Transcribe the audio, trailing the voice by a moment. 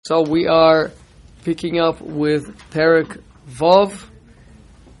So we are picking up with Perek Vav.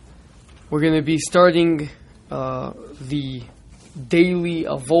 We're going to be starting the daily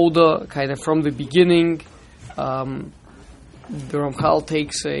avoda kind of from the beginning. The Ramchal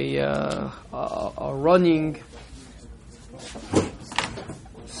takes a running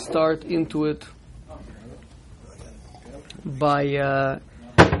start into it by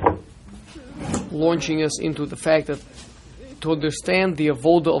launching us into the fact that to understand the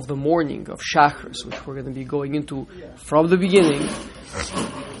avoda of the morning, of Shachris, which we're going to be going into from the beginning,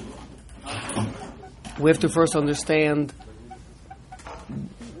 we have to first understand,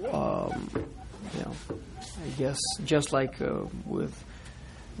 I guess, just like with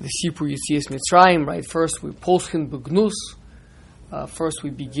the Sipur Yetzias Mitzrayim, right? First we Poschin Begnus. First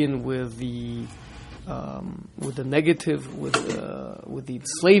we begin with the negative, with the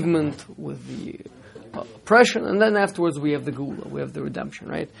enslavement, with the oppression, and then afterwards we have the Gula, we have the redemption,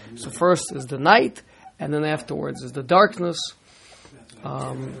 right? So first is the night, and then afterwards is the darkness.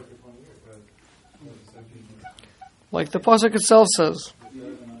 Like the pasuk itself says,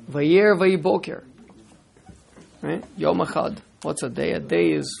 Vayer Vayiboker, right? Yom Echad. What's a day? A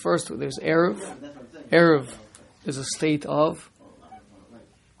day is first. There's Erev. Erev is a state of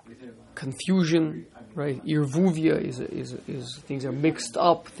confusion, right? Irvuvia is things are mixed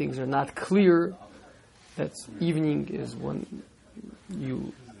up, things are not clear. That's evening is when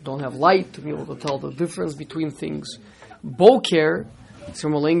you don't have light to be able to tell the difference between things. Boker is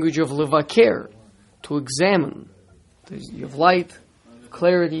from a language of levaker, to examine. You have light,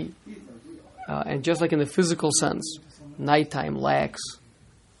 clarity, and just like in the physical sense, nighttime lacks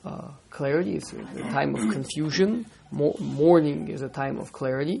clarity. It's a time of confusion. Morning is a time of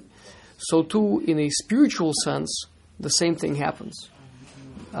clarity. So too, in a spiritual sense, the same thing happens.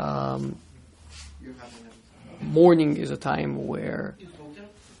 Morning is a time where,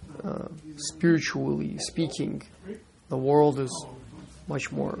 spiritually speaking, the world is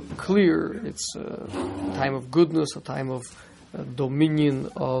much more clear. It's a time of goodness, a time of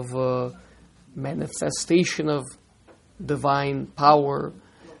dominion, of manifestation of divine power,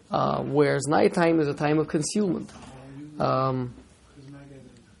 whereas nighttime is a time of concealment.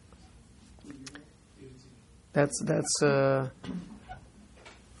 That's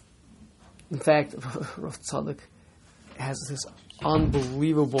in fact, Rav Tzadok has this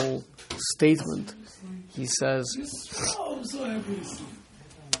unbelievable statement. He says,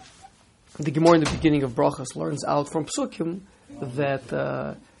 the Gemara in the beginning of Brachas learns out from Psukim that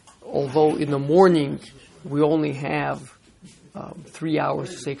although in the morning we only have 3 hours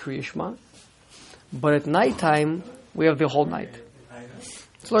to say Kriya Shema, but at nighttime we have the whole night.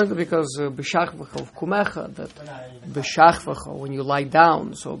 It's learned because b'shachvacha of kumecha, that b'shachvacha, when you lie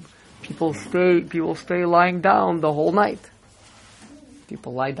down, so people stay lying down the whole night.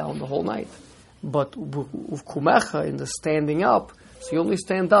 People lie down the whole night. But with kumecha, in the standing up, so you only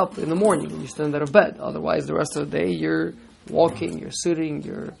stand up in the morning when you stand out of bed. Otherwise, the rest of the day you're walking, you're sitting,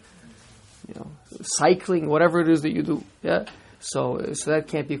 you're cycling, whatever it is that you do. Yeah. So that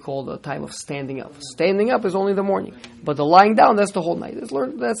can't be called a time of standing up. Standing up is only the morning, but the lying down, that's the whole night.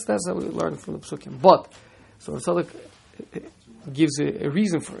 That's how we learn from the Psukim. But so Tzadok gives a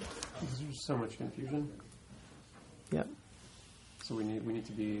reason for it. There's so much confusion. Yeah. So we need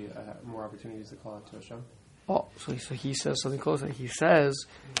to be more opportunities to call out to Hashem. Oh, so he says something closer. He says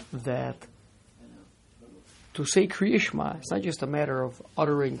that to say Kriya Shema, it's not just a matter of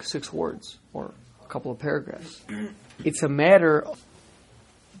uttering 6 words or a couple of paragraphs. It's a matter of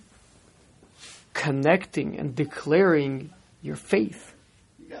connecting and declaring your faith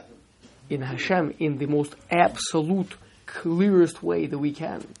in Hashem in the most absolute, clearest way that we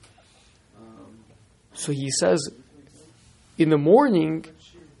can. So he says, in the morning,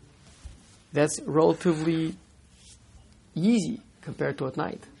 that's relatively easy compared to at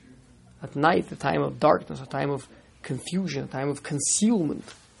night. At night, a time of darkness, a time of confusion, a time of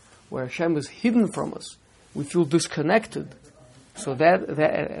concealment, where Hashem is hidden from us. We feel disconnected. So that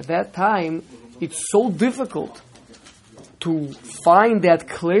at that time, it's so difficult to find that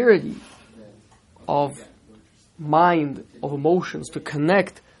clarity of mind, of emotions, to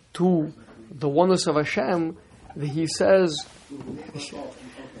connect to the oneness of Hashem, that he says, you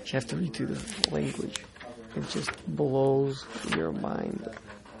have to read through the language. It just blows your mind,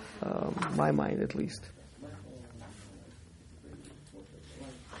 my mind at least.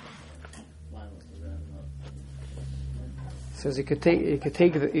 Says you could take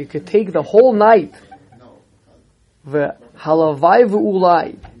the whole night. The halavai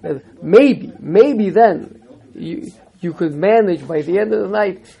v'ulai. Maybe then you could manage by the end of the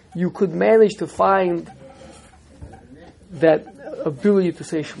night. You could manage to find that ability to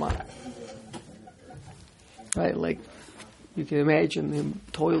say Shema. Right? Like, you can imagine him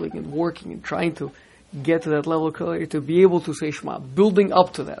toiling and working and trying to get to that level of clarity to be able to say Shema, building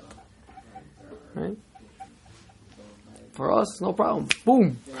up to that. Right? For us, no problem.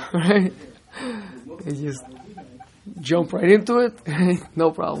 Boom! Right? You just jump right into it,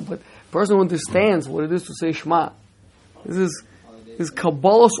 no problem. But the person who understands what it is to say Shema, this is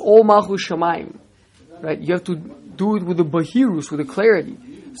Kabbalah's Ol Malchus Shamayim. Right? You have to do it with the bahirus, with the clarity.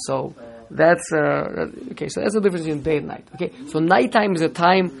 So that's okay. So that's the difference in day and night. Okay. So nighttime is a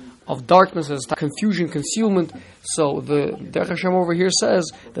time of darkness, is confusion, concealment. So the Derech Hashem over here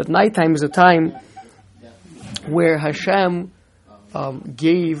says that nighttime is a time where Hashem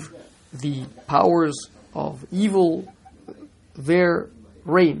gave the powers of evil their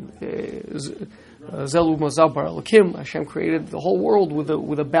reign. Zelu Mazabar Elokim. Hashem created the whole world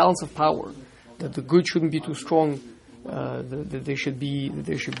with a balance of power. That the good shouldn't be too strong. That there should be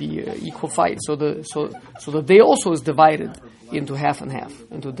equal fight. So the day also is divided into half and half,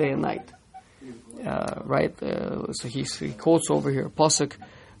 into day and night. Right. So he quotes over here pasuk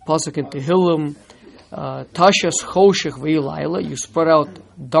in Tehillim. Tashas choshech v'yilayla, you spread out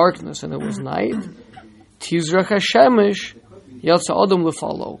darkness and it was night. Tizrach hashemesh yatsa adam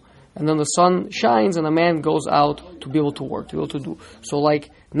lefalo, and then the sun shines and a man goes out to be able to work, to be able to do. So like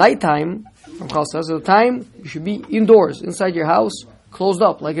nighttime, Ramchal says, at the time you should be indoors, inside your house, closed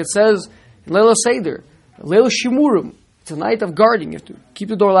up, like it says in Leila Seder, Leila Shimurim. It's a night of guarding. You have to keep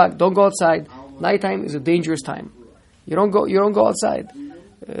the door locked. Don't go outside. Nighttime is a dangerous time. You don't go outside.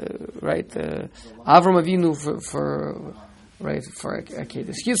 Right, Avram Avinu for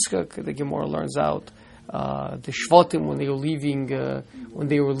Akedas Yitzchak, the Gemara learns out the Shvatim when they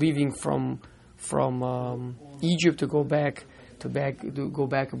were leaving from Egypt to go back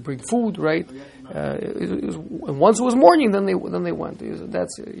and bring food. Right, and once it was morning, then they went.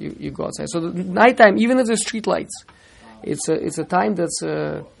 That's you go outside. So the nighttime, even if there's street lights, it's a time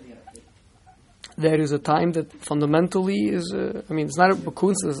that is a time that fundamentally is, it's not a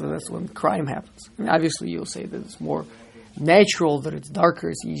coincidence that that's when crime happens. I mean, obviously, you'll say that it's more natural, that it's darker,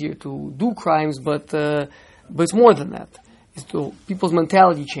 it's easier to do crimes, but it's more than that. People's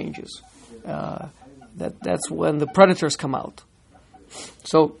mentality changes. That's when the predators come out.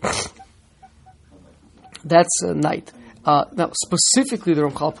 So, that's night. Now, specifically, the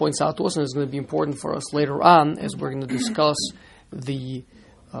Ramchal points out to us, and it's going to be important for us later on, as we're going to discuss the...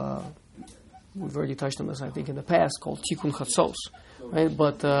 we've already touched on this, I think, in the past, called Tikkun Chatzos, right?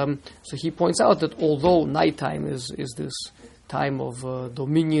 But so he points out that although nighttime is this time of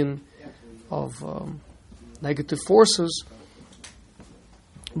dominion of negative forces,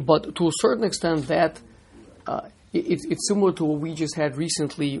 but to a certain extent that it's similar to what we just had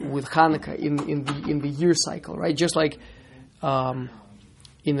recently with Hanukkah in the year cycle, right? Just like in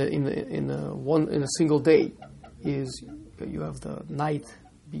a single day is you have the night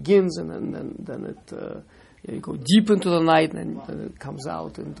begins, and then it you go deep into the night, and then it comes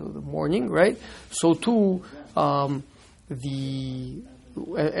out into the morning, right? So too,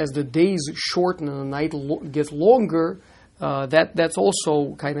 as the days shorten and the night gets longer, that's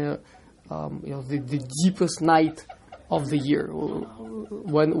also kind of the deepest night of the year.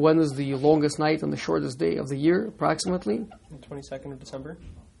 When is the longest night and the shortest day of the year, approximately? The 22nd of December.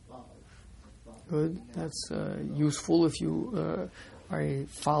 Good. That's useful if you are a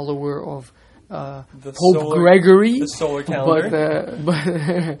follower of Pope Gregory, the solar calendar.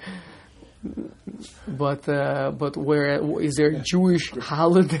 But where is there a Jewish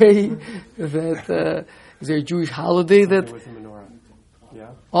holiday that is there a Jewish holiday that? With the menorah.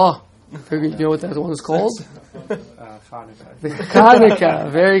 Yeah. Oh, you know what that one is called? Hanukkah.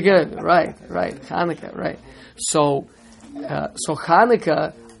 Hanukkah. Very good. Right. Hanukkah. Right. So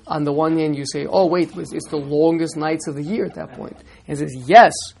Hanukkah. On the one hand, you say, "Oh, wait, it's the longest nights of the year at that point." And it says,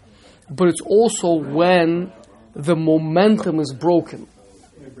 "Yes, but it's also when the momentum is broken."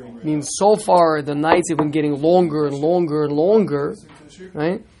 It means so far the nights have been getting longer and longer and longer,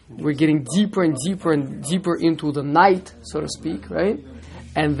 right? We're getting deeper and deeper and deeper into the night, so to speak, right?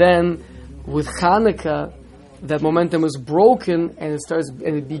 And then with Hanukkah, that momentum is broken and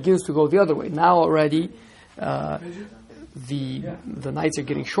it begins to go the other way. Now already, the nights are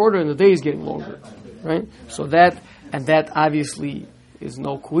getting shorter and the day is getting longer, right? So that obviously is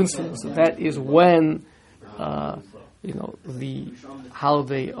no coincidence. That is when the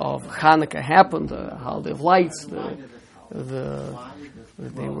holiday of Hanukkah happened, the holiday of lights.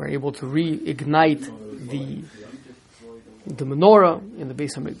 They were able to reignite the menorah in the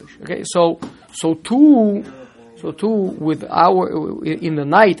Beis Hamikdash. Okay, so too with in the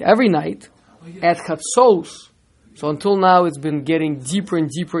night, every night at Chatzos, So until now, it's been getting deeper and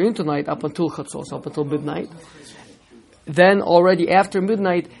deeper into night up until Chatzos, up until midnight. Then already after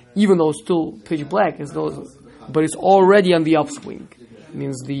midnight, even though it's still pitch black, but it's already on the upswing. It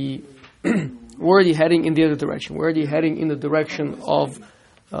means we're already heading in the other direction. We're already heading in the direction of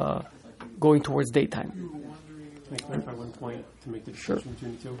going towards daytime. Can I clarify one point to make the distinction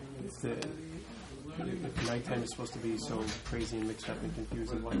between the two? If nighttime is supposed to be so crazy and mixed up and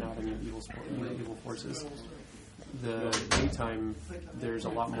confused and whatnot, and evil forces, the daytime, there's a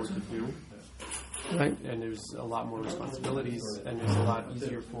lot more to do. Right. And there's a lot more responsibilities, and it's a lot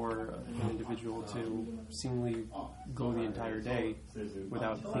easier for an individual to seemingly go the entire day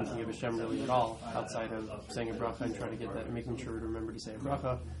without thinking of Hashem really at all, outside of saying a bracha and trying to get that, and making sure to remember to say a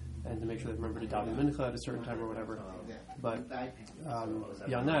bracha, and to make sure they remember to daven mincha at a certain time or whatever. But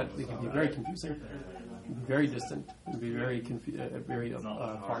beyond that, it can be very confusing, very distant, and be very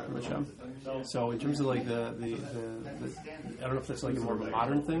far from Hashem. So in terms of like the I don't know if that's like a more of a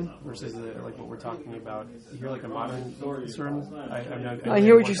modern thing versus like what we're talking about here, like a modern sermon. I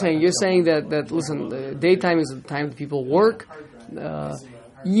hear what you're saying. You're saying that listen, the daytime is the time that people work.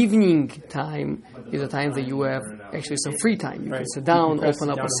 Evening time is a time that you have actually some free time. You can sit down, open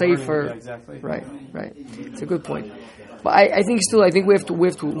up a sefer. Yeah, exactly. Right. It's a good point. But I think we have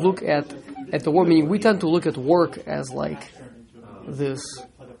to look at the work. Meaning we tend to look at work as like this.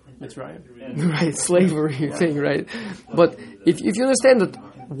 It's right. Right, slavery thing, right? But if you understand that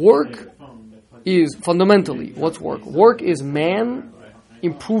work is fundamentally what's work? Work is man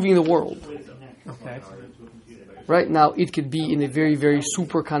improving the world. Okay. Right now, it could be in a very, very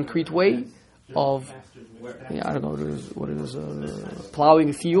super concrete way of, I don't know what it is, plowing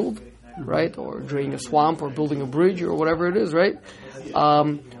a field, right, or draining a swamp, or building a bridge, or whatever it is, right?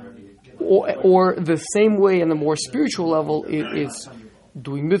 Or the same way, on a more spiritual level, it's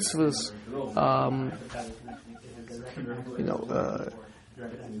doing mitzvahs,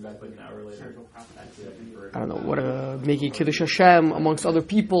 I don't know what, making Kiddush Hashem amongst other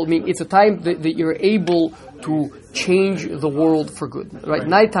people. I mean, it's a time that you're able to change the world for good. Right?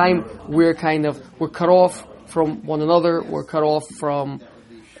 Nighttime, we're cut off from one another. We're cut off from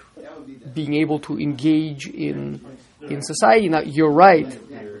being able to engage in society. Now, you're right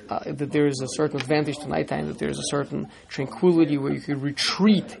that there is a certain advantage to nighttime. That there is a certain tranquility where you can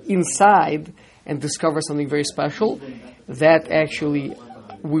retreat inside and discover something very special. That actually,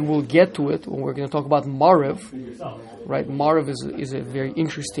 we will get to it when we're going to talk about Maariv, right? Maariv is a very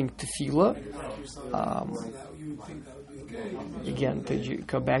interesting tefillah. Again, to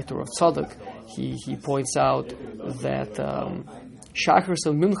come back to Rav Tzadok, he points out that Shachris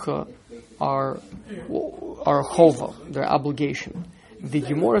and Mincha are a chova, they're obligation. The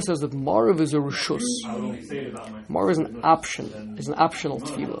Gemara says that Maariv is a reshus. Maariv is an option, is an optional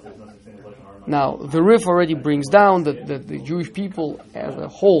tefillah. Now, the Rif already brings down that the Jewish people as a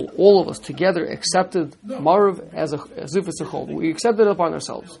whole, all of us together, accepted Maariv as if it's a whole. We accepted it upon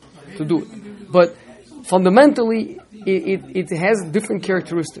ourselves to do it. But fundamentally, it has different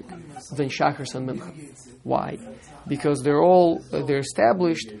characteristics than Shachris and Mincha. Why? Because they're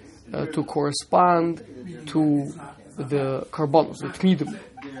established to correspond to the karbonos, the tmidim.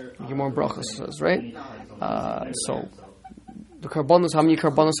 Gemara Brachos says, right? So the karbonos, how many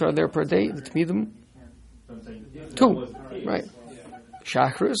karbonos are there per day? The tmidim? 2, right?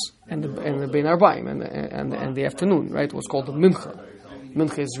 Shachris and the Bein Arbaim and the afternoon, right? What's called the mincha.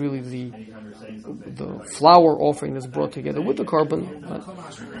 Mincha is really the flour offering that's brought together with the carbon. Right?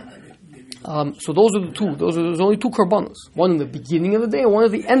 So those are the two. There's only 2 karbonos. One in the beginning of the day and one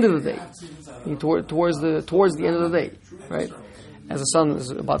at the end of the day. I mean, towards the end of the day, right? As the sun is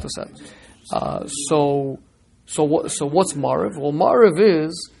about to set. So what's Maariv? Well, Maariv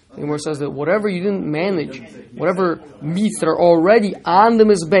is, the Gemara says that whatever you didn't manage, whatever meats that are already on the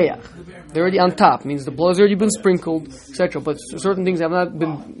Mizbeach, they're already on top, means the blood has already been sprinkled, etc. But certain things have not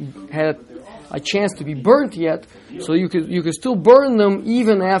had a chance to be burnt yet, so you could still burn them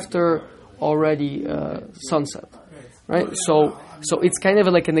even after already sunset, right? So it's kind of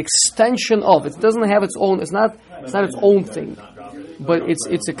like an extension of it. It doesn't have its own. It's not its own thing, but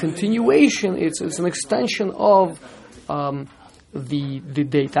it's a continuation. It's an extension of the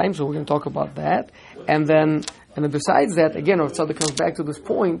daytime. So we're going to talk about that, and then besides that, again, Rav Tzadok comes back to this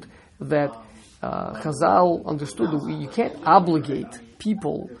point that Chazal understood that you can't obligate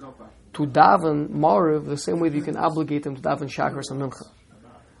people to daven Maariv the same way that you can obligate them to daven Shachris and Mincha,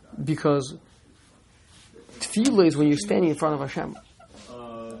 because tefillah is when you're standing in front of Hashem.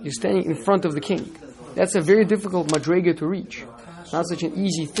 You're standing in front of the King. That's a very difficult madrega to reach. It's not such an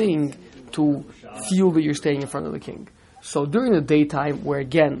easy thing to feel that you're standing in front of the King. So during the daytime, where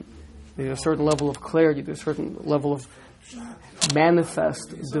again, there's a certain level of clarity, there's a certain level of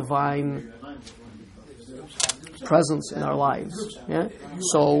manifest divine presence in our lives. Yeah?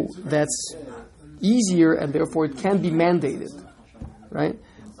 So that's easier, and therefore it can be mandated, right?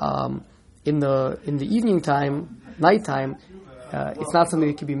 In the evening time, nighttime, it's not something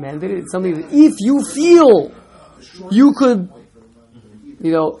that can be mandated. It's something that if you feel you could,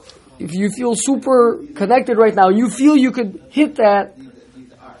 if you feel super connected right now, you feel you could hit that,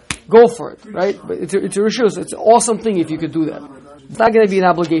 go for it, right? But it's a rishus. It's an awesome thing if you could do that. It's not going to be an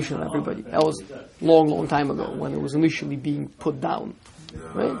obligation on everybody. That was long time ago when it was initially being put down,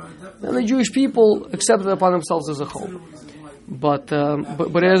 right? And the Jewish people accepted it upon themselves as a whole. But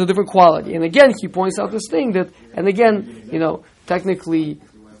it has a different quality. And again, he points out this thing that, and again, technically,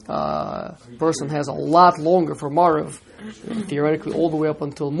 person has a lot longer for Mariv, theoretically all the way up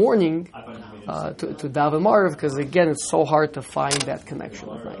until morning, to daven Mariv, because again, it's so hard to find that connection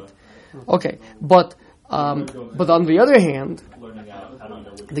at night. Okay, but on the other hand,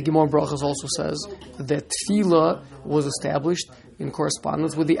 the Gemara Brachos also says that Tefillah was established in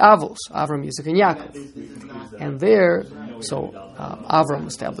correspondence with the Avos, Avram, Yitzchak, and Yaakov. And there, so Avram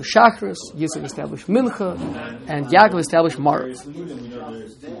established Shachris, Yitzchak established Mincha, and Yaakov established Mariv.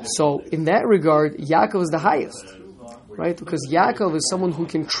 So in that regard, Yaakov is the highest, right? Because Yaakov is someone who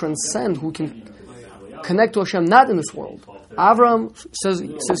can transcend, who can connect to Hashem, not in this world. Avram says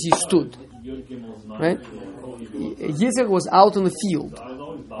he stood, right? Yitzchak was out in the field.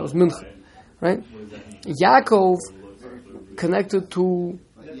 That was Mincha, right? Yaakov connected to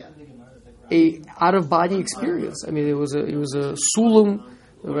a out-of-body experience. I mean, it was a sulam,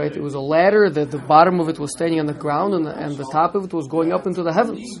 right? It was a ladder that the bottom of it was standing on the ground, and the top of it was going up into the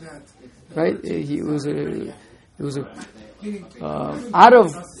heavens, right? It was a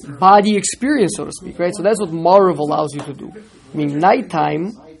out-of-body experience, so to speak, right? So that's what Mariv allows you to do. I mean,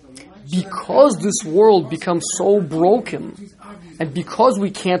 nighttime, because this world becomes so broken, and because we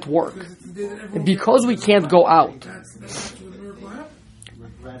can't work, and because we can't go out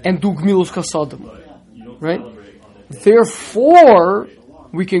and do gmilus kasadim, right? Therefore,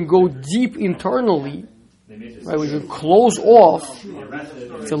 we can go deep internally, right? We can close off.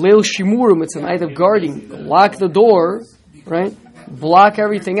 It's a leil shimurim. It's a night of guarding. Lock the door, right? Block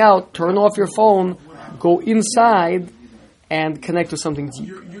everything out. Turn off your phone. Go inside and connect to something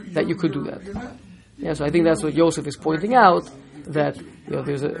deep. That you could do that. Yeah. So I think that's what Yosef is pointing out. That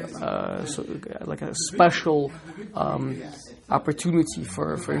there's a special opportunity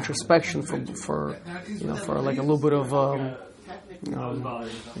for introspection, for like a little bit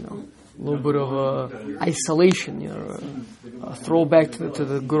of isolation, a throwback to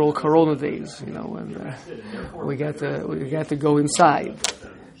the good old Corona days, when we got to go inside.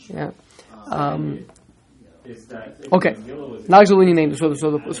 Yeah. Okay.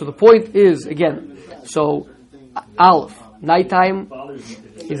 So the point is again. So Aleph. Nighttime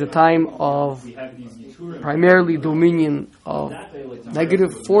is a time of primarily dominion of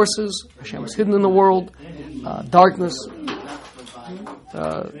negative forces. Hashem is hidden in the world. Darkness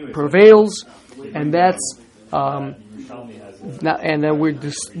prevails, and that's and then we're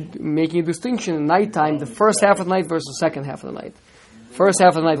making a distinction in nighttime: the first half of the night versus the second half of the night. First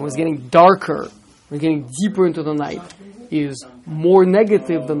half of the night was getting darker, we're getting deeper into the night, is more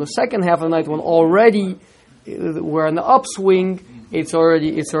negative than the second half of the night when already we're on the upswing. It's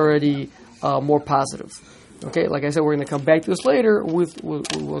already more positive. Okay, like I said, we're going to come back to this later with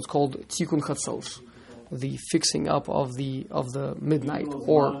what's called tikkun chatzos, the fixing up of the midnight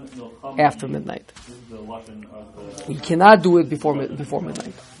or after midnight. You cannot do it before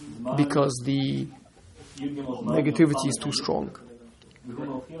midnight because the negativity is too strong.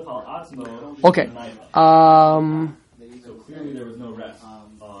 Okay. So clearly there was no rest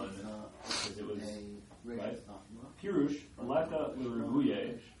on because it was right. Pirush leka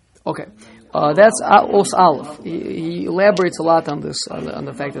l'reguye. Okay, that's Os Aleph. He elaborates a lot on this, on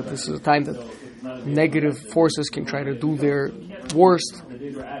the fact that this is a time that negative forces can try to do their worst.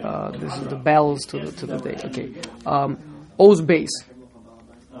 This is the balance to the day. Okay, Os base.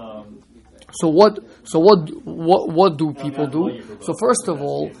 So what do people do? So first of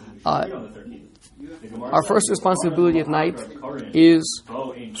all, our first responsibility at night is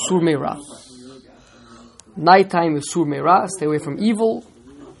Sur Meira. Nighttime is Sur Meira, stay away from evil.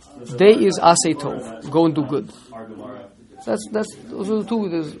 Day is Asay Tov, go and do good. Those are the two.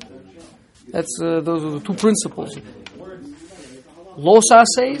 Those are the two principles. Los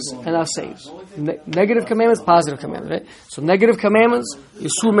Asays and Asays. Negative commandments, positive commandments. Right? So negative commandments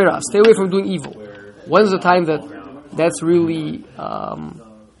is Sur Meira, stay away from doing evil. When is the time that's really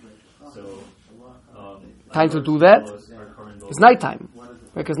time to do that? It's nighttime.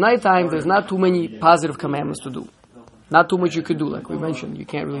 Because nighttime, there's not too many positive commandments to do. Not too much you could do, like we mentioned. You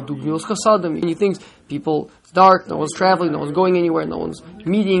can't really do Gmilos Chasadim, many things. People, it's dark, no one's traveling, no one's going anywhere, no one's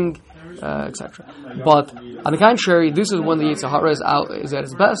meeting, etc. But on the contrary, this is when the Yetzer Hara is at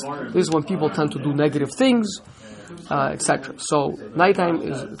its best. This is when people tend to do negative things, etc. So nighttime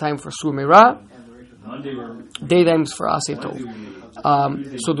is time for Sur Meirah, daytime is for Aseh Tov.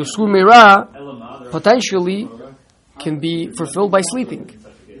 So the Sur Meirah potentially can be fulfilled by sleeping.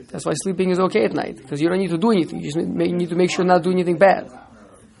 That's why sleeping is okay at night, because you don't need to do anything. You just need to make sure not to do anything bad.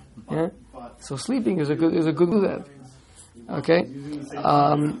 Yeah? So sleeping is a good do that. Okay.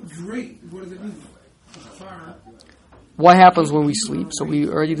 What happens when we sleep? So we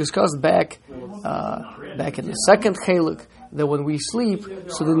already discussed back in the second Chelek that when we sleep,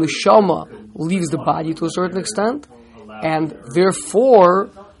 so the neshama leaves the body to a certain extent, and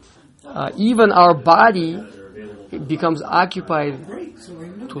therefore even our body becomes occupied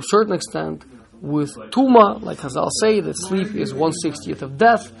to a certain extent with tuma, like Chazal say, that sleep is 1/60th of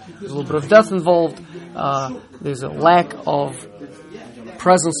death. There's a little bit of death involved. There's a lack of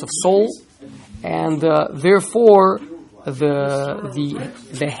presence of soul, and therefore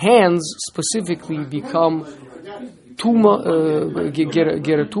the hands specifically become tuma,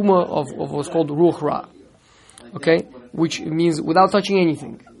 get a tuma of what's called ruach ra. Okay, which means without touching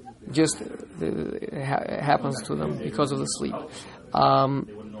anything, just it happens to them because of the sleep.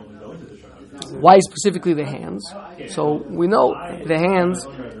 Why specifically the hands? So we know the hands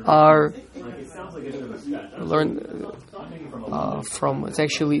are learned from it's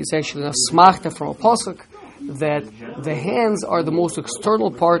actually a smachta from a pasuk that the hands are the most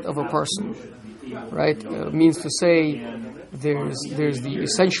external part of a person, right? Means to say there's the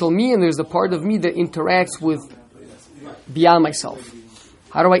essential me and there's the part of me that interacts with beyond myself.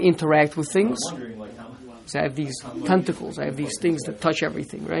 How do I interact with things? So I have these tentacles, I have these things that touch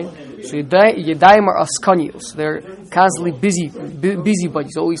everything, right? So Yadayim are askanios. They're constantly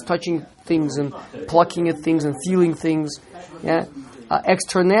busybodies, always touching things and plucking at things and feeling things. Yeah.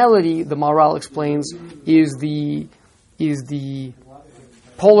 Externality, the Maharal explains, is the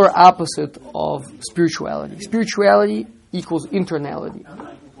polar opposite of spirituality. Spirituality equals internality.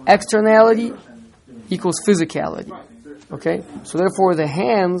 Externality equals physicality. Okay? So therefore the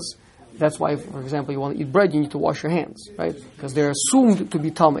hands, that's why, for example, you want to eat bread, you need to wash your hands, right? Because they're assumed to be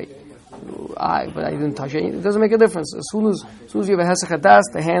tamei. But I didn't touch anything. It doesn't make a difference. As soon as you have a hesach hadas,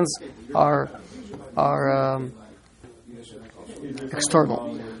 the hands are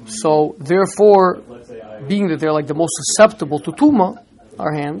external. So therefore, being that they're like the most susceptible to tuma,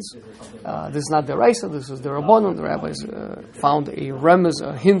 our hands, this is not the Raisa, this is the Rabbanon. The rabbis found a remez,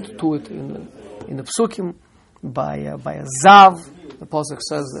 a hint to it in the Psukim by a zav. The pasuk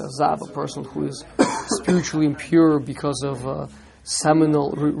says a zav, a person who is spiritually impure because of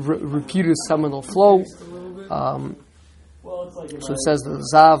repeated seminal flow. So it says the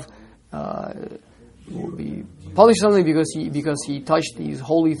zav will be punished something because he touched these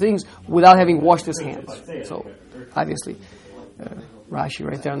holy things without having washed his hands. So obviously, Rashi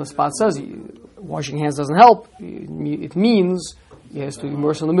right there on the spot says washing hands doesn't help. It means he has to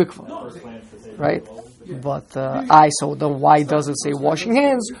immerse in the mikvah, right? But so then why does it say washing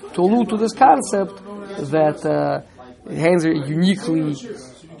hands? To allude to this concept that hands are uniquely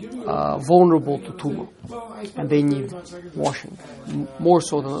vulnerable to tumah, and they need washing more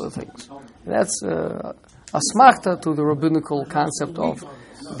so than other things. And that's a smachta to the rabbinical concept of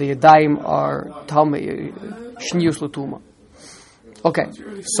the yadayim are tamei shnius l'tumah. Okay,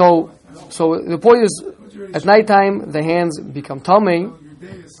 so the point is, at nighttime the hands become tamei.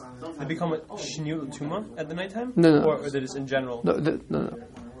 They become a shnius l'tumah at the nighttime, no. Or that is in general. No.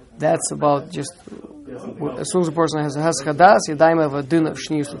 That's about just as soon as a person has a hesach hadas, yadayim have a din of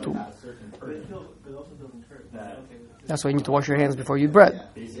shnius l'tumah. That's why you need to wash your hands before you eat bread.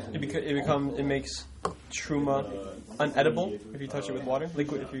 It makes truma unedible if you touch it with water.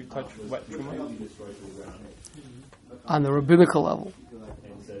 Liquid if you touch wet truma. On the rabbinical level.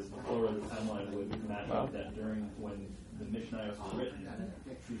 Wow.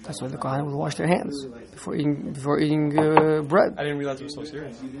 That's why the Kohanim would wash their hands before eating bread. I didn't realize it was so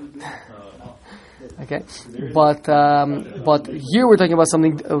serious. Okay, but here we're talking about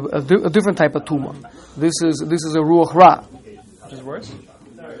something a different type of tumah. This is a ruach ra, which is worse.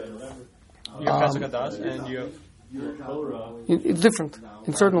 You have hesach hadas and you have. It's different.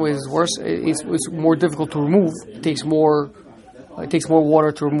 In certain ways, it's worse. It's more difficult to remove. It takes more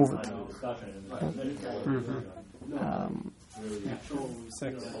water to remove it.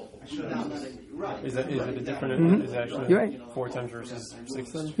 Six. Is it a different? Is it actually You're right. 4 times versus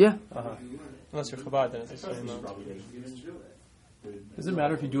 6 then? Yeah. Unless you're Chabad, then it's the same amount. Does it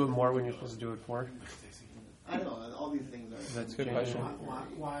matter if you do it more when you're supposed to do it 4? I don't know. All these things are. That's a good question.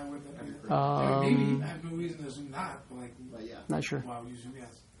 Why would that be? Maybe I have no reason to assume not, but like, But yeah. Not sure. why would you assume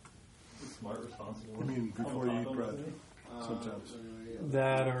yes? Smart, responsible. I mean, before you eat bread, sometimes.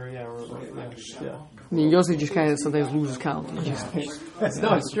 That or yeah. I mean, Yosef just kind of sometimes loses count. He just,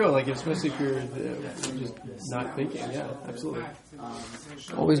 No, it's true. Like especially if you're just not thinking. Yeah, absolutely.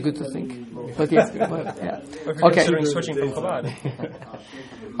 always good to think. But yeah. Or if you're Okay. considering switching from Chabad.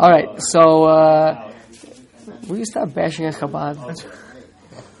 All right. So, will you stop bashing at Chabad?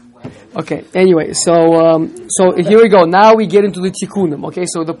 Okay. Anyway, so here we go. Now we get into the tikkunim. Okay.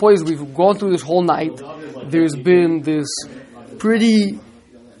 So the point is, we've gone through this whole night. There's been this pretty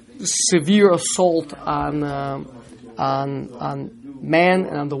severe assault on man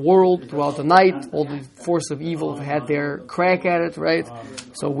and on the world throughout the night. All the forces of evil have had their crack at it, right?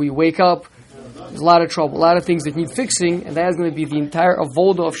 So we wake up. There's a lot of trouble, a lot of things that need fixing, and that is going to be the entire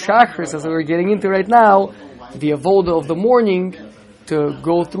avoda of Shachris, as we're getting into right now, the avoda of the morning, to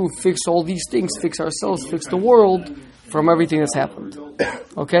go through, fix all these things, fix ourselves, fix the world from everything that's happened.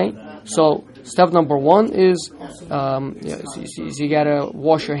 Okay? So, step number 1 is, you gotta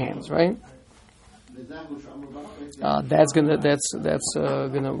wash your hands, right? That's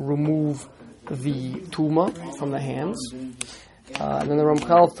gonna remove the tuma from the hands. And then the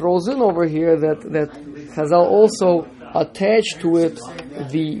Ramchal throws in over here that Chazal also attached to it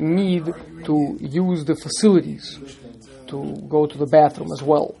the need to use the facilities to go to the bathroom as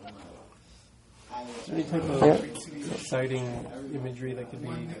well. Any type of exciting imagery that could be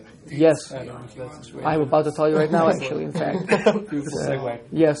Yes, added into that situation. I'm about to tell you right now. Actually, in fact, Beautiful segue.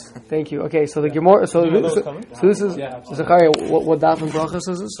 yes. Thank you. Okay, so the Gemara. So this is Yeah, absolutely. Zachariah. What daf and brachas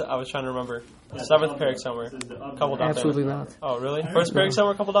is this? I was trying to remember. The 7th parak somewhere. Couple daf Absolutely in. not. Oh, really? First parak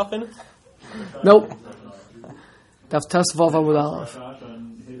somewhere, couple daf in? Nope. Daf Tesvav Amud Aleph.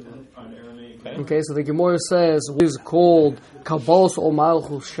 Okay. Okay, so the Gemara says what is called Kabbalas Ol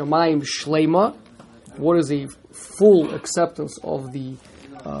Malchus Shamayim Shlema. What is a full acceptance of the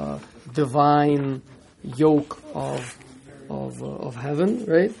divine yoke of heaven,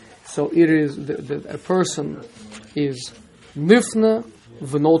 right? So it is a person is nifna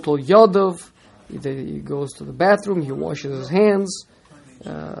v'notol yadav. He goes to the bathroom. He washes his hands.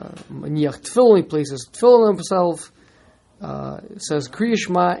 Maniach tefillin. He places tefillin on himself. Says Kriya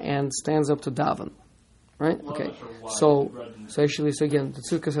Shema and stands up to daven. Right? Okay. So actually, again, the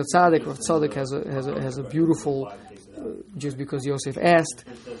Tzidkas HaTzadik or Tzadik has a beautiful. Just because Yosef asked,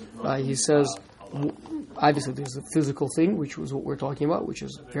 he says, obviously there's a physical thing, which was what we're talking about, which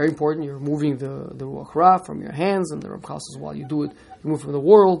is very important. You're removing the Ruach Ra from your hands, and the Ramchal says while you do it, you move from the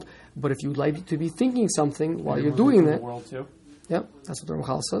world. But if you'd like to be thinking something while you're doing that, The world too. yeah, that's what the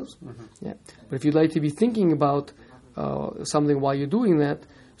Ramchal says. Yeah, but if you'd like to be thinking about something while you're doing that,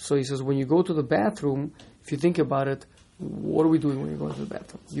 so he says when you go to the bathroom, if you think about it, what are we doing when you're going to the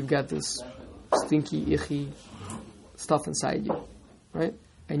bathroom? You've got this stinky, icky stuff inside you, right?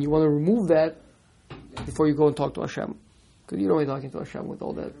 And you want to remove that before you go and talk to Hashem, because you don't want to be talking to Hashem with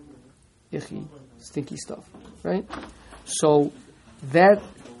all that icky, stinky stuff, right? So that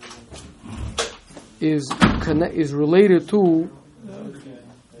is related to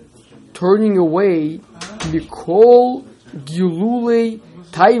turning away mikol gilulei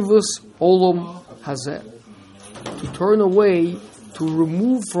taivus olam hazeh, to turn away, to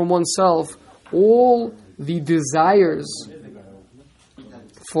remove from oneself all the desires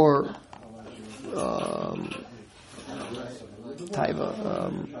for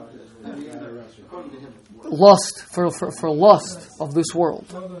lust, for lust of this world,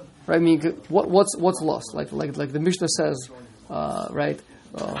 right? I mean, what's lust? Like the Mishnah says, right?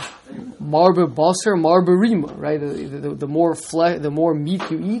 Marbe basar, marbe rima, right? The more the more meat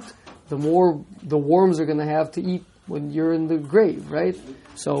you eat, the more the worms are going to have to eat when you're in the grave, right?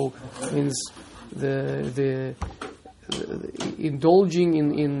 So it means the indulging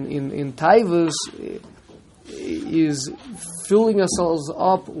in taivas is filling ourselves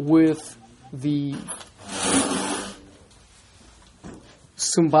up with the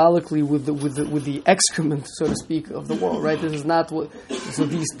symbolically with the excrement, so to speak, of the world, right? This is not what. So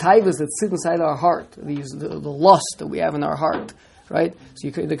these taivas that sit inside our heart, the lust that we have in our heart, right? So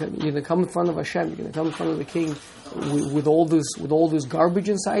you're going to come in front of Hashem, you're going to come in front of the King with all this garbage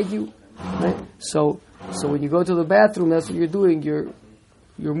inside you, right? So when you go to the bathroom, that's what you're doing. You're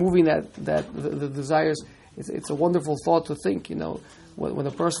moving the desires. It's a wonderful thought to think. You know, when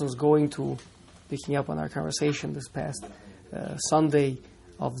a person is going to, picking up on our conversation this past Sunday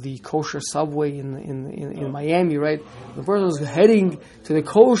of the kosher subway in Miami, right? The person is heading to the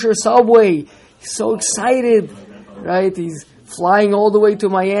kosher subway. He's so excited, right? He's flying all the way to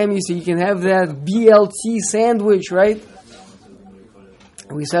Miami so you can have that BLT sandwich, right?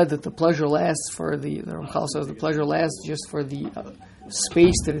 We said that the pleasure lasts for the Ramchal says the pleasure lasts just for the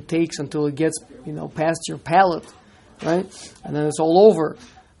space that it takes until it gets, past your palate, right? And then it's all over.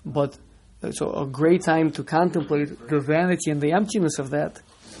 But so a great time to contemplate the vanity and the emptiness of that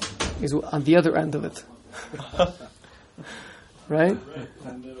is on the other end of it. Right?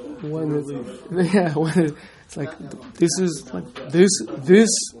 When it's like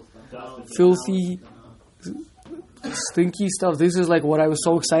this filthy, stinky stuff. This is like what I was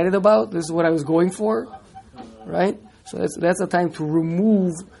so excited about. This is what I was going for, right? So that's a time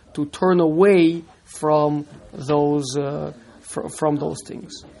to turn away from those from those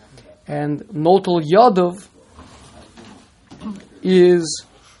things. And Notel Yadav is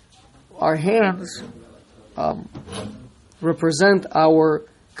our hands represent our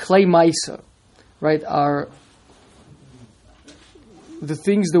klei maisa, right? The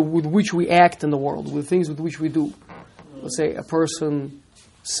things with which we act in the world, with things with which we do. Let's say a person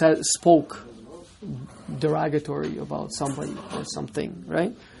spoke derogatory about somebody or something,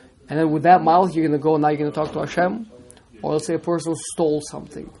 right? And then with that mouth, you're going to go and now you're going to talk to Hashem. Or let's say a person stole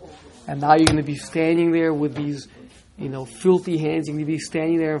something, and now you're going to be standing there with these, filthy hands. You're going to be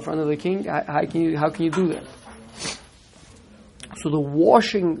standing there in front of the king. How can you do that? So the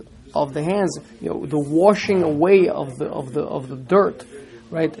washing of the hands, the washing away of the dirt,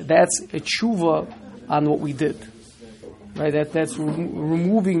 right? That's a tshuva on what we did, right? That's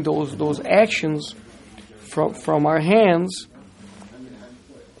removing those actions from our hands.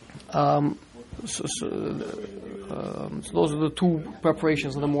 So those are the two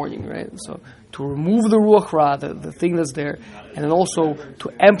preparations in the morning, right? So to remove the ruach ra, the thing that's there, and then also to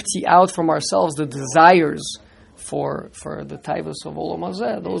empty out from ourselves the desires for the taivas of olam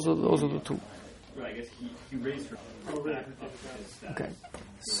hazeh. Those are the two. I guess he raised her. Okay,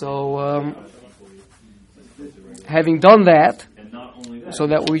 so having done that, so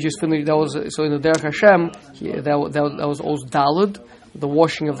that we just finished. That was so in the Derech Hashem. That was Oz Daled, the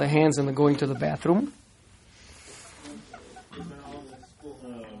washing of the hands and the going to the bathroom.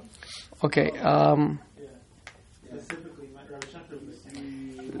 Okay.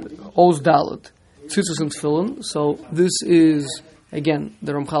 Oz Daled, Tzitzis and Tefillin. So this is, again,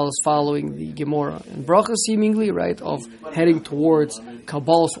 the Ramchal is following the Gemara in Bracha, seemingly, right, of heading towards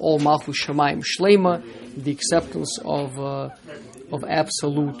Kabbalah's Ol Malchus Shamayim Shlema, the acceptance of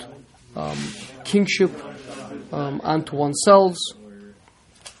absolute kingship unto oneself.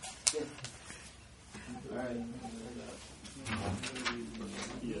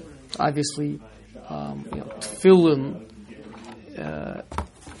 Obviously, Tefillin.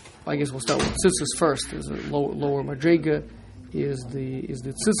 I guess we'll start with tzitzis first. Is a lower madrega, is the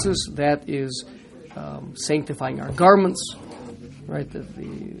tzitzis that is sanctifying our garments, right?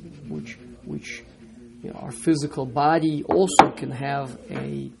 Which our physical body also can have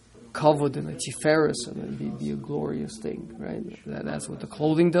a kavod and a tiferes and be a glorious thing, right? That's what the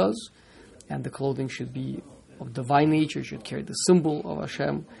clothing does, and the clothing should be of divine nature. Should carry the symbol of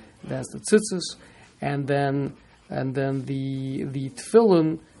Hashem. That's the tzitzis, and then the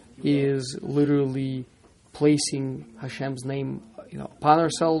tefillin is literally placing Hashem's name, upon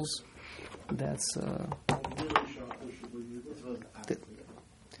ourselves. That's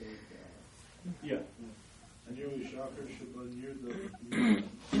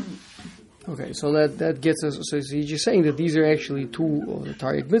okay. So that gets us. So he's just saying that these are actually two of the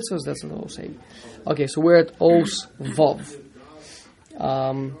Tariq mitzvahs. That's what I was saying. Okay, so we're at Os Vav.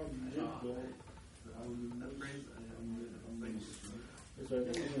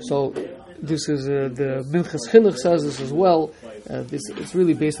 So this is the Minchas Chinuch says this as well. It's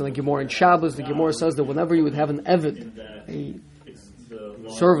really based on the Gemara in Shabbos. The Gemara says that whenever you would have an Eved, a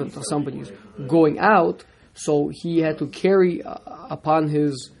servant of somebody's going out, so he had to carry upon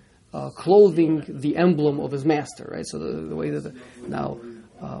his clothing the emblem of his master, right? So the way that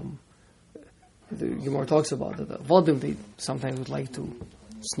the Gemara talks about that the Vadim, they sometimes would like to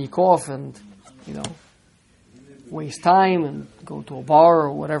sneak off and waste time and go to a bar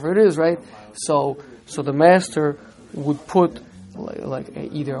or whatever it is, right? So the master would put like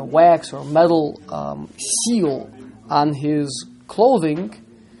either a wax or a metal seal on his clothing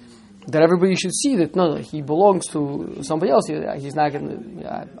that everybody should see that no, he belongs to somebody else. He's not going to.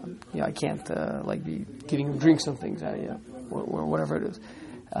 I can't be giving him drinks and things, or whatever it is.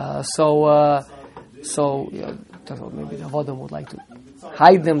 So maybe the Avodim would like to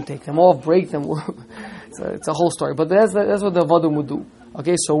hide them, take them off, break them. It's a whole story, but that's what the Avodim would do.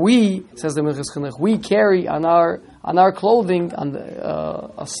 Okay, so we, says the Minchas Chinuch, we carry on our clothing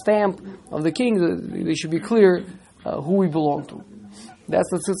a stamp of the king. They should be clear. who we belong to. That's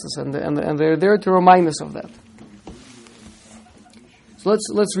the tzitzis, and they're there to remind us of that. So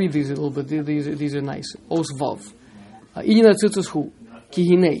let's read these a little bit. These are nice. Os vav. Inyan tzitzis hu ki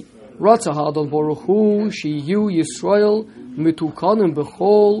hinei ratza hadon baruch hu sheyu Yisrael mitukanim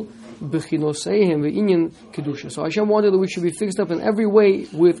bechol bechinoseihim ve'inyan kedusha. So Hashem wanted that we should be fixed up in every way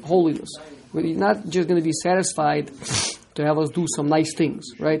with holiness. We're not just going to be satisfied to have us do some nice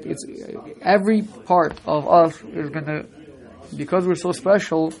things, right? It's every part of us is going to, because we're so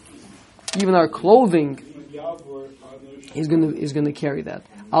special, even our clothing is going to carry that.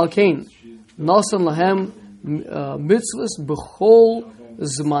 Al kain nasan lahem mitzvahs b'chol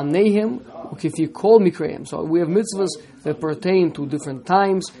zmanehim ukifi kol mikreim. So we have mitzvahs that pertain to different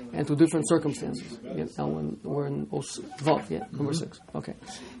times and to different circumstances. Yeah, now we're in Vav, number 6. Okay.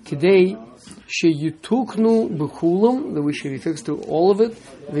 Kidei sheyituknu b'chulam, that we should be fixed to all of it.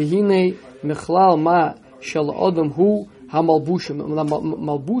 V'hinei mechlal ma shel adam hu hamalbushim.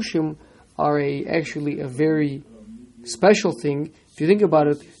 Malbushim are actually a very special thing. If you think about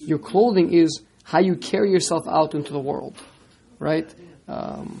it, your clothing is how you carry yourself out into the world, right?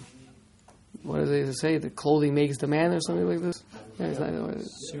 What do they say? The clothing makes the man, or something like this. Yeah, it's not,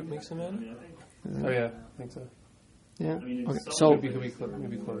 Suit makes a man? Oh yeah, I think so. Yeah. Okay. So Maybe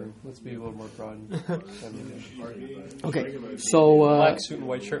clothing. Let's be a little more broad. okay. So Black suit and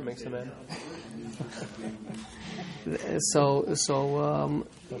white shirt makes a man. so Don't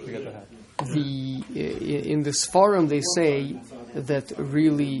forget the hat. in this forum they say that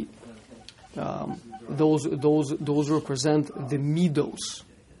really those represent the midos.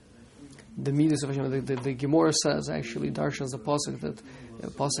 The midos of Hashem. The Gemara says, actually, Darshan's the pasuk that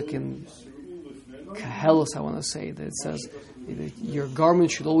pasuk in Kahelos, I want to say, that it says that your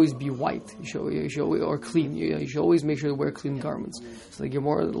garment should always be white, or clean. You should always make sure to wear clean garments. So the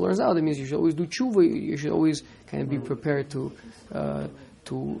Gemara learns out that means you should always do tshuva. You should always kind of be prepared to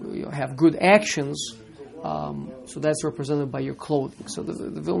have good actions. So that's represented by your clothing. So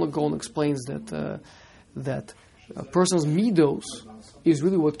the Vilna Gaon explains that a person's midos is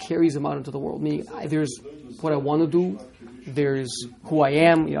really what carries them out into the world. Meaning, there's what I want to do, there's who I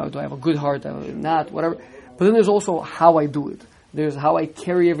am. Do I have a good heart? Do I not? Whatever. But then there's also how I do it. There's how I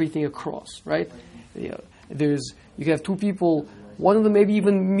carry everything across. Right? You can have two people. One of them maybe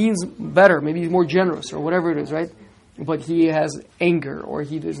even means better. Maybe he's more generous or whatever it is. Right? But he has anger, or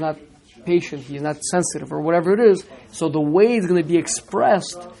he is not patient. He is not sensitive, or whatever it is. So the way it's going to be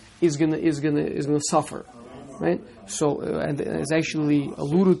expressed is going to suffer. Right? So, and it's actually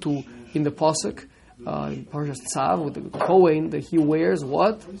alluded to in the pasuk in Parshas Tzav with the Kohen, that he wears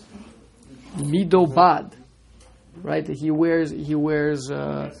what? Mido bad, right? That he wears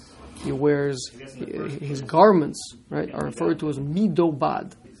his garments, right? Are referred to as mido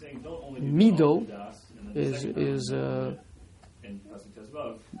bad. Mido is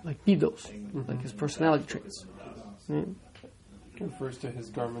like midos, like his personality traits. Right? It refers to his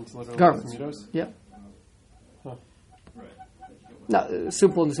garments, literally. Garments, Midos? yeah. Now,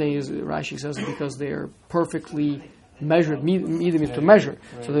 simple understanding is Rashi says because they are perfectly measured. Midah means to measure,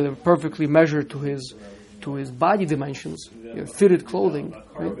 so they're perfectly measured to his body dimensions, fitted clothing.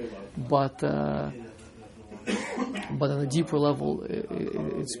 Right? But on a deeper level,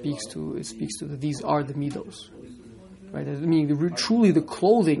 it speaks to that these are the midos, right? Meaning truly the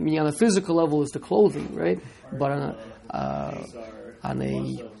clothing. Meaning on a physical level is the clothing, right? But on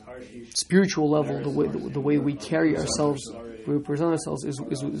a spiritual level, the way we carry ourselves, we present ourselves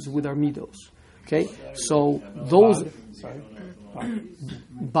is with our midos. Okay, so those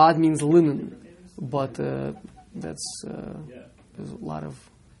bad means linen, but there's a lot of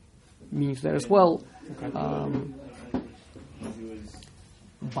meanings there as well.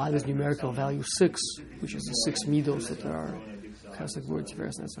 Bad is numerical value 6, which is the 6 midos that there are. Chesed, Gvur,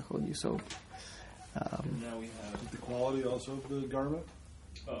 Tiferes, Netzach, Hod. So the quality also of the garment.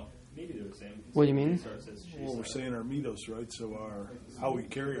 Maybe they're the same. What do you mean? Well, we're saying our midos, right? So how we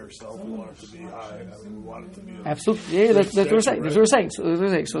carry ourselves, we want it to be high. We want it to be absolutely. Yeah, that's what we're saying. That's what we're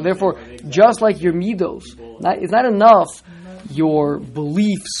saying. So therefore, just like your midos, it's not enough your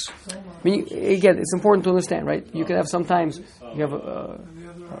beliefs. I mean, again, it's important to understand, right? You can have sometimes you have a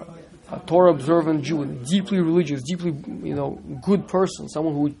Torah observant Jew, a deeply religious, deeply good person,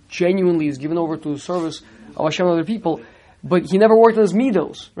 someone who genuinely is given over to the service of Hashem and other people. But he never worked on his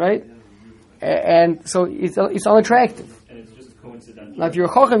midos, right? And so it's unattractive. And it's just coincidental. Now, if you're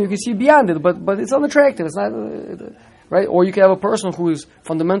a chacham, you can see beyond it, but it's unattractive. It's not right. Or you can have a person who is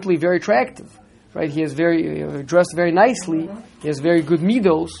fundamentally very attractive, right? He is very dressed very nicely. He has very good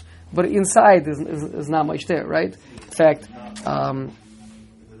midos, but inside is not much there, right? In fact,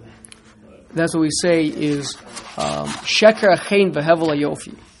 that's what we say is sheker achein v'hevel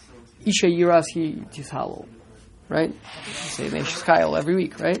hayofi. Isha yiras hi tishalo. Right? We say Neshis Kyle every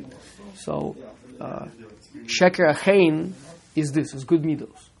week, right? So sheker achein is good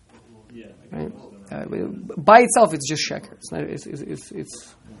midos. Right? By itself, it's just sheker. It's not.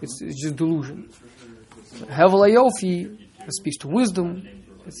 It's just delusion. Hevel hayofi speaks to wisdom.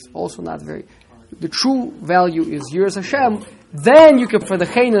 It's also not very. The true value is Yiras Hashem. Then you can for the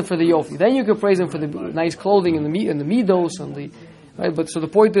chein and for the yofi. Then you can praise him for the nice clothing and the midos and the right. But so the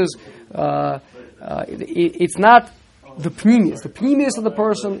point is, it's not the pnimius. The pnimius of the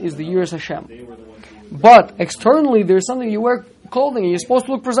person is the Yiras Hashem. But externally, there's something. You wear clothing and you're supposed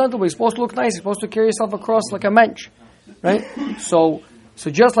to look presentable. You're supposed to look nice. You're supposed to carry yourself across like a mensch, right? So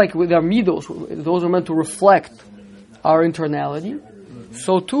just like with our midos, those are meant to reflect our internality.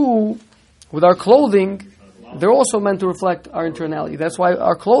 So too, with our clothing, they're also meant to reflect our internality. That's why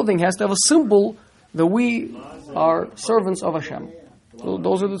our clothing has to have a symbol that we are servants of Hashem. So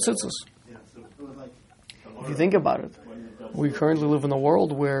those are the tzitzis. If you think about it, we currently live in a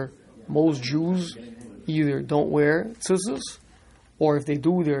world where most Jews either don't wear tzitzis, or if they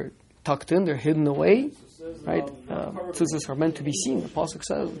do, they're tucked in, they're hidden away. Right? Tzitzis are meant to be seen. The Pasuk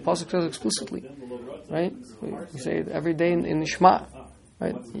says explicitly. Right? We say it every day in the Shema.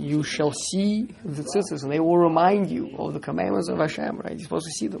 Right? You shall see the tzitzis, and they will remind you of the commandments of Hashem. Right? You're supposed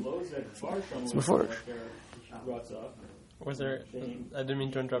to see them. It's before. Was there? I didn't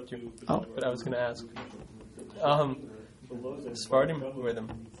mean to interrupt you. Oh. But I was going to ask. Sephardim wear them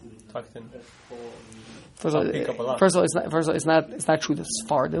tucked in. First of all, it's not true that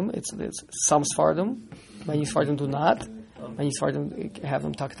Sephardim. It's some Sephardim. Many Sephardim do not. Many Sephardim have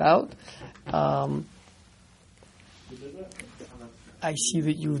them tucked out. I see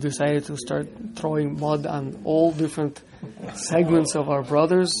that you've decided to start throwing mud on all different segments of our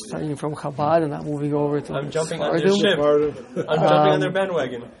brothers, starting from Chabad and not moving over to I'm jumping Sephardim. on their ship. I'm jumping on their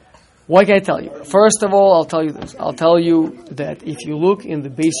bandwagon. What can I tell you? First of all, I'll tell you this. I'll tell you that if you look in the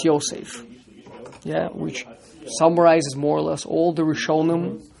Beis Yosef, which summarizes more or less all the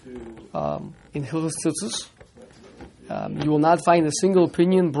Rishonim in Hilchos Tzitzis, you will not find a single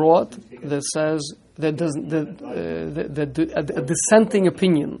opinion brought that says that a dissenting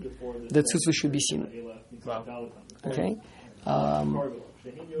opinion that tzitzis should be seen. Wow. Okay,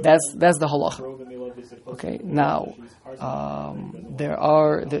 that's the halacha. Okay, now there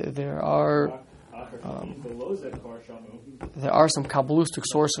are some Kabbalistic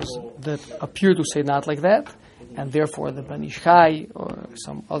sources that appear to say not like that, and therefore the Ben Ish Chai or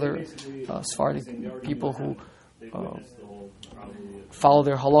some other Sephardic people who follow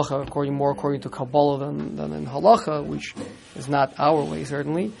their halacha according to Kabbalah than in halacha, which is not our way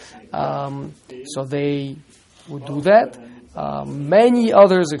certainly. So they would do that. Many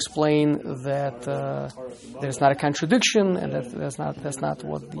others explain that there's not a contradiction and that that's not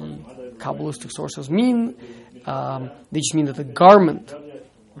what the Kabbalistic sources mean. They just mean that the garment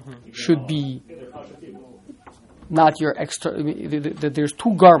should be not your extra. That there's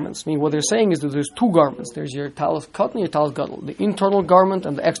two garments. I mean, what they're saying is that there's two garments. There's your talis katan and your talis gadol. The internal garment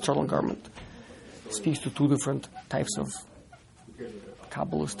and the external garment. It speaks to two different types of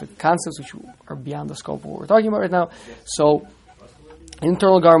Kabbalistic concepts, which are beyond the scope of what we're talking about right now. So,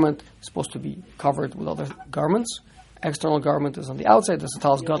 internal garment is supposed to be covered with other garments. External garment is on the outside. That's the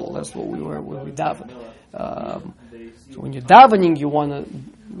talis gadol. That's what we wear when we daven. So when you're davening, you want to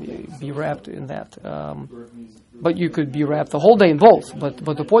be wrapped in that. But you could be wrapped the whole day in both. But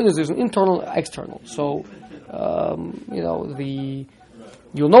the point is, there's an internal, external. So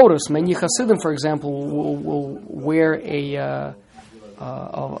you'll notice many Hasidim, for example, will wear a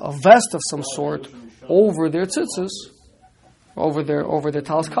vest of some sort over their tzitzis, over their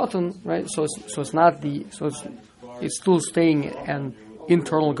talis katan, right? So it's still staying an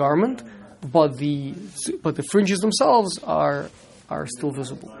internal garment, but the fringes themselves are still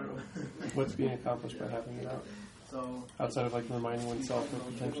visible. What's being accomplished by having it out? Outside of reminding oneself of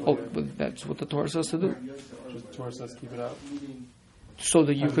potentially. Oh, but that's what the Torah says to do. Just the Torah says keep it out. So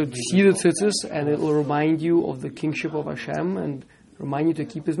that you could see the tzitzis and it will remind you of the kingship of Hashem and remind you to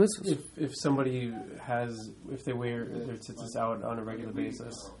keep His mitzvahs. If they wear their tzitzis out on a regular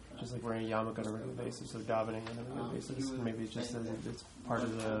basis, just like wearing a yarmulke on a regular basis or davening on a regular basis, maybe it just it's part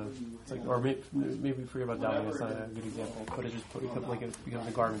of maybe forget about davening. That's not a good example, but it just becomes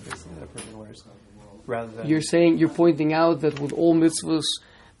a garment basically that a person wears. Rather than you're pointing out that with all mitzvahs,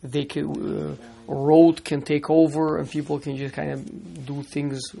 they can road can take over and people can just kind of do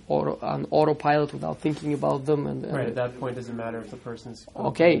things on autopilot without thinking about them. And right at that point, it doesn't matter if the person's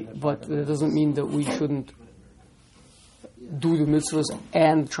okay, but it doesn't mean that we shouldn't do the mitzvahs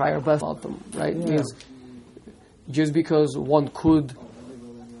and try our best about them, right? Means just because one could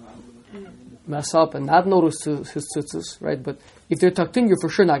mess up and not notice his tzitzis, right? But if they're tucked in, you're for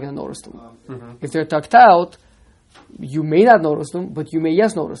sure not going to notice them. If they're tucked out, you may not notice them, but you may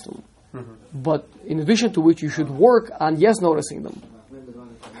yes notice them. But in addition to which, you should work on yes noticing them,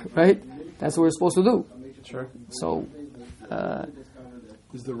 right? That's what we're supposed to do. Sure. So,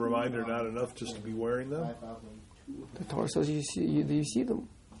 Is the reminder not enough just to be wearing them? the Torah says you see them.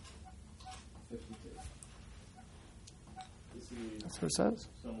 That's what it says.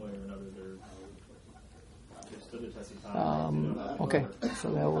 Some way or another, they're stood the test of time. Okay, so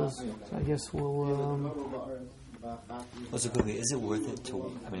that was. So I guess we'll. Also, quickly, is it worth it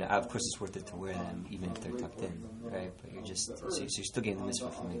to? I mean, of course, it's worth it to wear them even if they're tucked in, right? But you're just so you're still getting the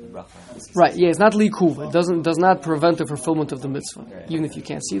mitzvah from making bracha. Right. Yeah, it's not likuv. It does not prevent the fulfillment of the mitzvah. Even if you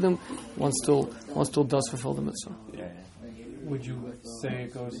can't see them, one still does fulfill the mitzvah. Would you say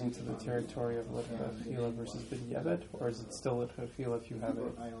it goes into the territory of lechatchila versus b'diavad, or is it still lechatchila if you have it,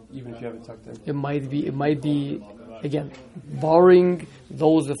 even if you have it tucked in? It might be again, barring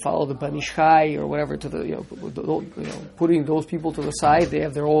those that follow the Ben Ish Chai or whatever to the putting those people to the side. They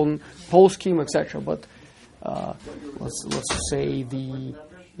have their own post scheme, etc. But let's say the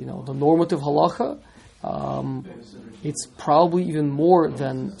normative halacha. It's probably even more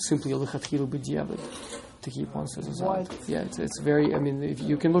than simply a lechatchila b'diavad to keep one tzitzis out. Yeah, it's very. I mean, if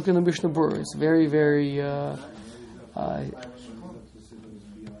you can look in the Mishnah Berurah, it's very, very.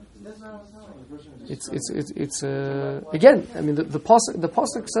 It's again. I mean, the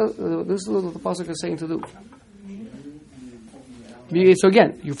pasuk says this is what the pasuk is saying to do. So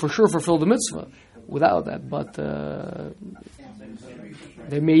again, you for sure fulfill the mitzvah without that, but there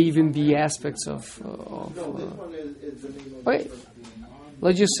may even be aspects of okay,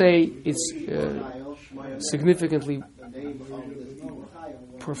 let's just say it's significantly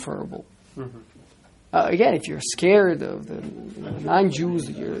preferable. Again, if you're scared of the non-Jews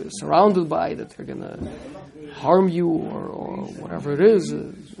that you're surrounded by, that they're going to harm you or whatever it is,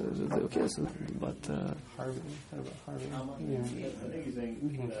 okay. But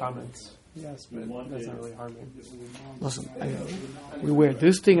Making comments, yes, but it doesn't really harm you. Listen, we wear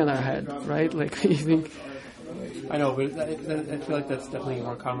this thing on our head, right? Like you think. I know, but I feel like that's definitely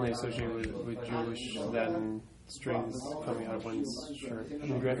more commonly associated with Jewish than strings coming out of one's shirt. I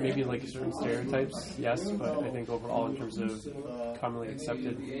mean, maybe like certain stereotypes, yes, but I think overall in terms of commonly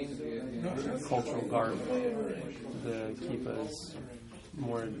accepted cultural garb, the kippah is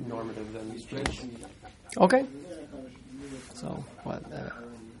more normative than strings. Okay. So, what?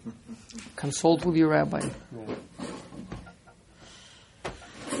 Consult with your rabbi. Yeah.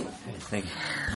 Thank you.